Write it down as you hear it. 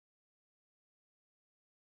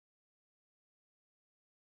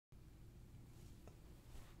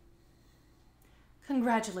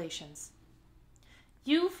Congratulations.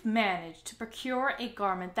 You've managed to procure a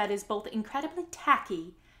garment that is both incredibly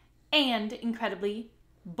tacky and incredibly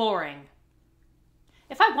boring.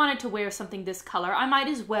 If I wanted to wear something this color, I might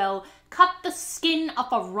as well cut the skin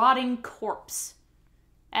off a rotting corpse.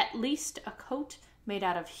 At least a coat made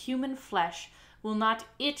out of human flesh will not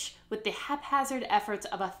itch with the haphazard efforts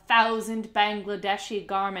of 1,000 Bangladeshi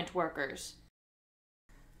garment workers.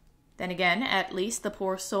 Then again, at least the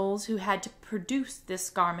poor souls who had to produce this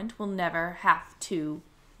garment will never have to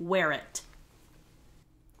wear it.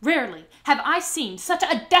 Rarely have I seen such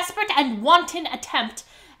a desperate and wanton attempt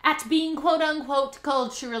at being quote-unquote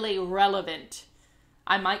culturally relevant.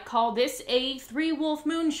 I might call this a three-wolf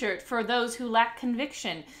moon shirt for those who lack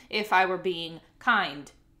conviction, if I were being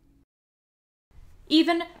kind.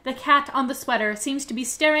 Even the cat on the sweater seems to be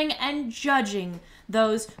staring and judging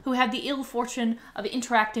those who have the ill fortune of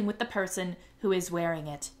interacting with the person who is wearing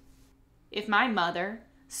it. If my mother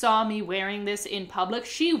saw me wearing this in public,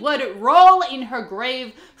 she would roll in her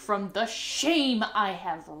grave from the shame I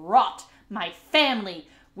have wrought my family,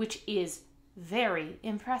 which is very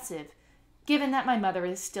impressive, given that my mother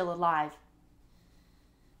is still alive.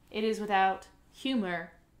 It is without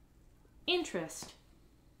humor, interest,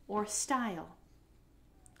 or style.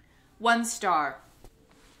 1 star.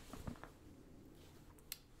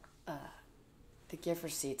 The gift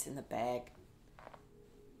receipt's in the bag.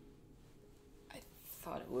 I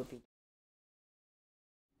thought it would be.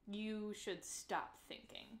 You should stop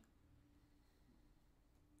thinking.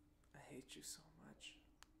 I hate you so much.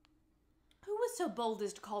 Who was so bold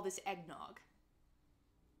as to call this eggnog?